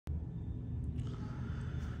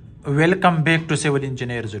Welcome back to Civil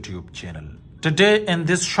Engineers YouTube channel. Today in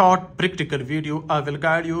this short practical video, I will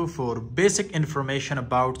guide you for basic information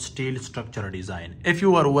about steel structure design. If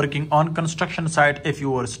you are working on construction site, if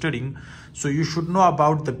you are studying, so you should know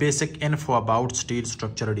about the basic info about steel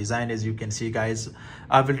structure design. As you can see guys,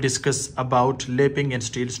 I will discuss about lapping in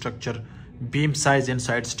steel structure, beam size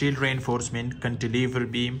inside, steel reinforcement, cantilever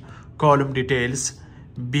beam, column details,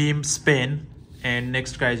 beam span, and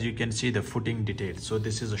next guys you can see the footing details. So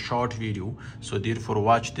this is a short video, so therefore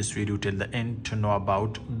watch this video till the end to know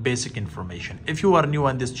about basic information. If you are new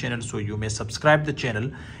on this channel, so you may subscribe the channel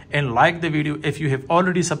and like the video. If you have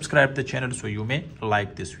already subscribed the channel, so you may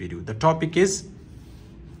like this video. The topic is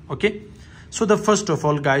okay. So the first of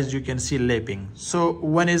all guys, you can see lapping. So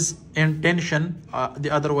one is in tension, the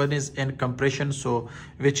other one is in compression, so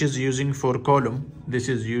which is using for column. This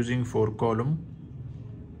is using for column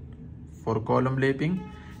lapping,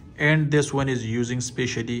 and this one is using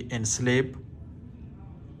specially in slab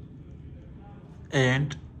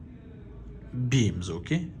and beams.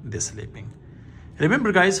 Okay, this lapping.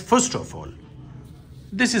 Remember guys, first of all,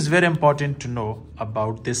 this is very important to know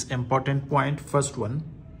about this important point. First one,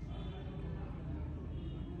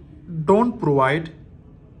 don't provide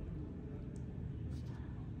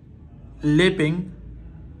lapping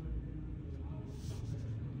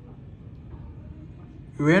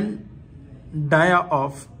when dia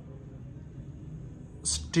of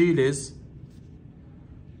steel is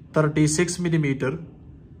 36 millimeter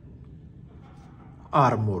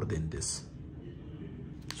or more than this.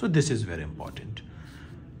 So this is very important.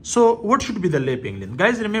 So what should be the lapping length?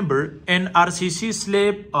 Guys, remember in RCC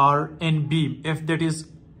slab or in beam, if that is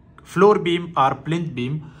floor beam or plinth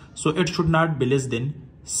beam, so it should not be less than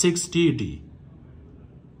 60D.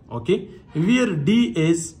 Okay, where D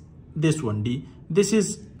is this one, D, this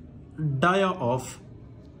is dia of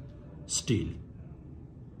steel.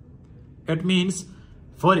 It means,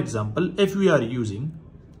 for example, if we are using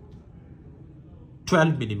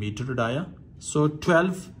 12 millimeter dia, so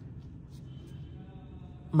 12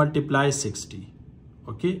 multiply 60.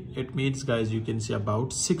 Okay, it means guys, you can see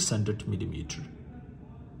about 600 millimeter.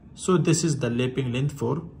 So this is the lapping length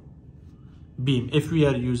for beam if we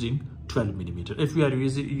are using 12 millimeter. If we are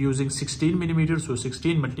using 16 millimeter, so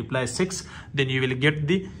 16 multiply 6, then you will get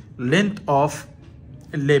the length of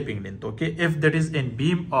lapping length. Okay, if that is in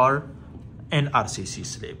beam or in RCC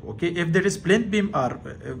slab. Okay, if that is plinth beam or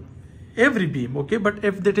every beam. Okay, but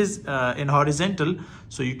if that is in horizontal,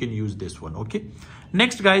 so you can use this one. Okay,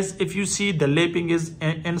 next guys, if you see the lapping is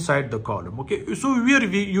inside the column. Okay, so where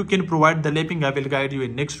you can provide the lapping, I will guide you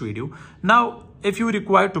in next video. Now if you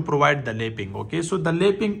require to provide the lapping, okay, so the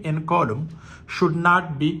lapping in column should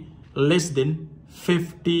not be less than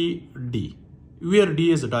 50D, where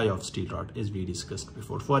D is a die of steel rod, as we discussed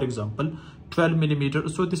before. For example, 12 millimeter,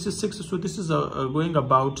 so this is 6, so this is going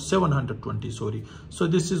about 720, sorry. So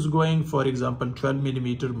this is going, for example, 12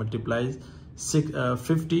 millimeter multiplies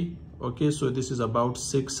 50. Okay, so this is about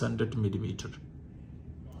 600 millimeter.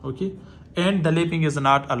 Okay, and the lapping is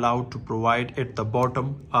not allowed to provide at the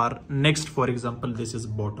bottom or next. For example, this is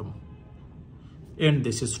bottom and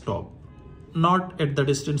this is top, not at the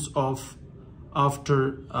distance of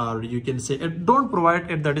after, or you can say don't provide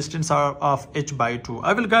at the distance of h/2.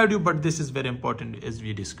 I will guide you, but this is very important as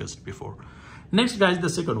we discussed before. Next guys, the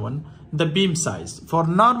second one, the beam size for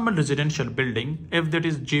normal residential building. If that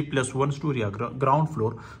is G+1 story or ground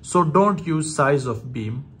floor, so don't use size of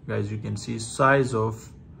beam. Guys, you can see size of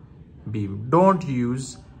beam, don't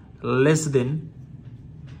use less than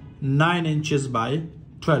 9 inches by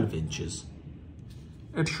 12 inches.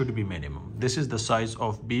 It should be minimum. This is the size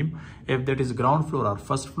of beam. If that is ground floor or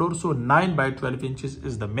first floor, so 9 by 12 inches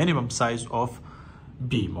is the minimum size of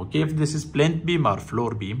beam. Okay, if this is plinth beam or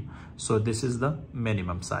floor beam, so this is the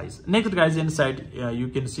minimum size. Next guys, inside you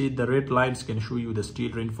can see the red lines can show you the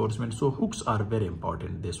steel reinforcement. So hooks are very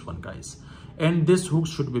important, this one guys, and this hook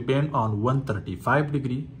should be bent on 135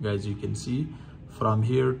 degree. Guys, you can see from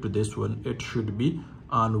here to this one, it should be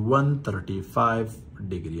on 135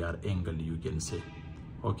 degree or angle, you can say.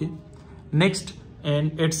 Okay, next,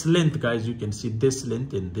 and its length guys, you can see this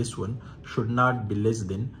length in this one should not be less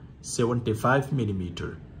than 75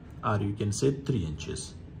 millimeter, or you can say 3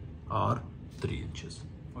 inches or 3 inches.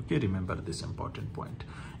 Okay, remember this important point.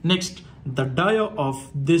 Next, the dia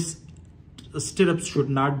of this stirrups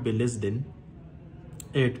should not be less than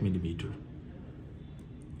 8 millimeter.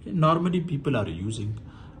 Okay, normally people are using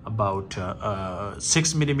about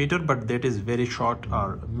 6 millimeter, but that is very short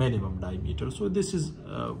or minimum diameter. So this is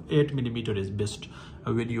 8 millimeter is best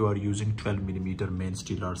when you are using 12 millimeter main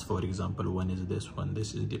steel rods. For example, one is this one,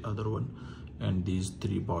 this is the other one, and these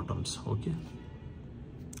three bottoms. Okay,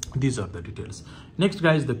 These are the details. Next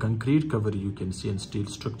guys, the concrete cover you can see in steel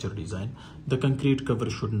structure design. The concrete cover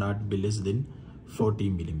should not be less than 40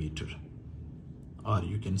 millimeter, or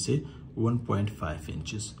you can say 1.5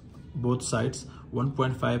 inches. Both sides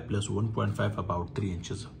 1.5 plus 1.5, about 3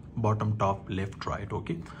 inches. Bottom, top, left, right.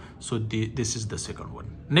 Okay, so this is the second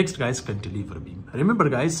one. Next guys, cantilever beam. Remember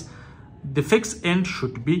guys, the fixed end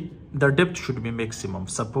should be, the depth should be maximum.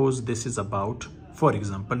 Suppose this is about, for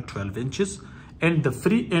example, 12 inches, and the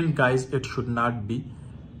free end guys, it should not be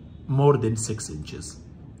more than 6 inches.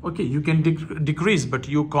 Okay, you can decrease, but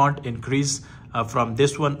you can't increase from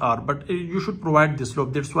this one, or but you should provide this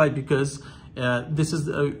slope. That's why, because this is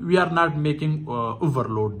we are not making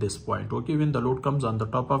overload this point. Okay, when the load comes on the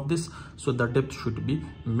top of this, so the depth should be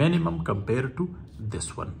minimum compared to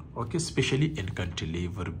this one. Okay, especially in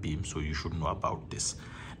cantilever beam, so you should know about this.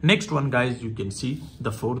 Next one guys, you can see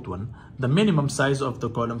the fourth one. The minimum size of the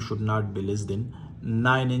column should not be less than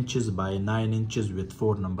 9 inches by 9 inches with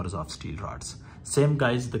 4 numbers of steel rods. Same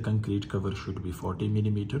guys, the concrete cover should be 40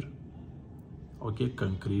 millimeter. Okay,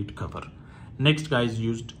 concrete cover. Next guys,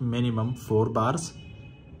 used minimum 4 bars.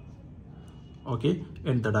 Okay,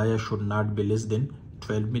 and the dia should not be less than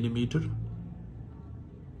 12 millimeter.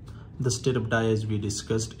 The stirrup dia, as we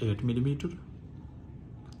discussed, 8 millimeter.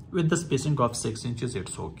 With the spacing of 6 inches,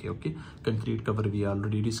 it's okay. Okay, concrete cover we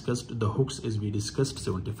already discussed. The hooks, as we discussed,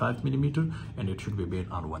 75 millimeter, and it should be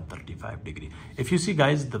bent on 135 degree. If you see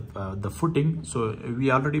guys, the footing, so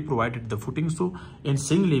we already provided the footing. So in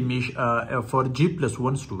single mesh for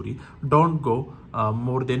G+1 story, don't go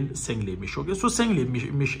more than single mesh. Okay, so single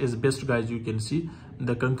mesh is best guys. You can see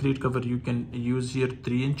the concrete cover you can use here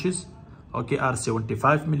 3 inches. Okay, or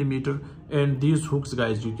 75 millimeter, and these hooks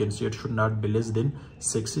guys, you can see it should not be less than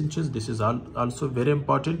 6 inches. This is also very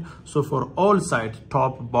important. So for all sides,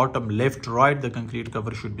 top, bottom, left, right, the concrete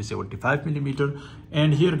cover should be 75 millimeter.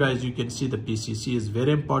 And here guys, you can see the PCC is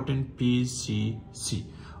very important. PCC.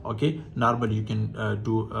 Okay, normally you can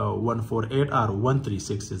do 148 or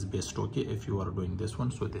 136 is best. Okay, if you are doing this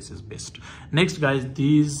one, so this is best. Next guys,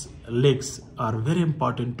 these legs are very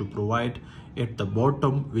important to provide at the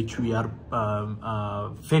bottom, which we are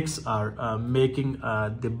fix or making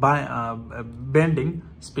the bending,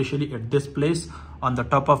 especially at this place on the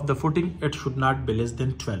top of the footing. It should not be less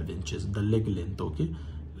than 12 inches, the leg length. Okay,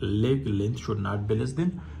 leg length should not be less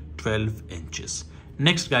than 12 inches.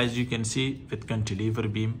 Next guys, you can see with cantilever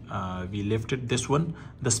beam, we lifted this one,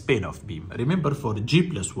 the span of beam. Remember, for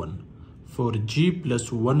G+1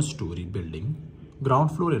 story building,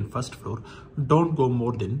 ground floor and first floor, don't go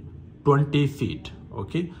more than 20 feet.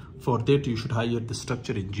 Okay, for that you should hire the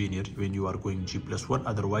structure engineer when you are going G+1.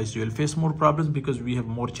 Otherwise you will face more problems, because we have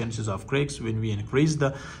more chances of cracks when we increase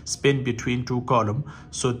the span between two columns.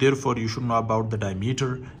 So therefore you should know about the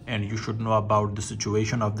diameter, and you should know about the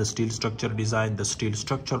situation of the steel structure design, the steel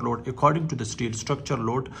structure load. According to the steel structure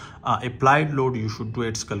load, applied load, you should do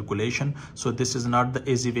its calculation. So this is not the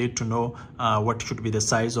easy way to know what should be the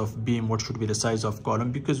size of beam, what should be the size of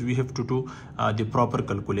column, because we have to do the proper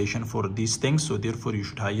calculation for these things. So therefore you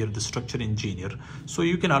should hire the structure engineer. So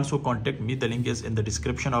you can also contact me. The link is in the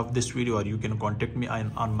description of this video, or you can contact me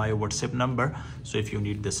on my WhatsApp number. So if you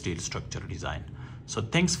need the steel structure design. So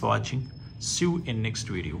thanks for watching. See you in next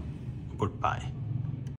video. Goodbye.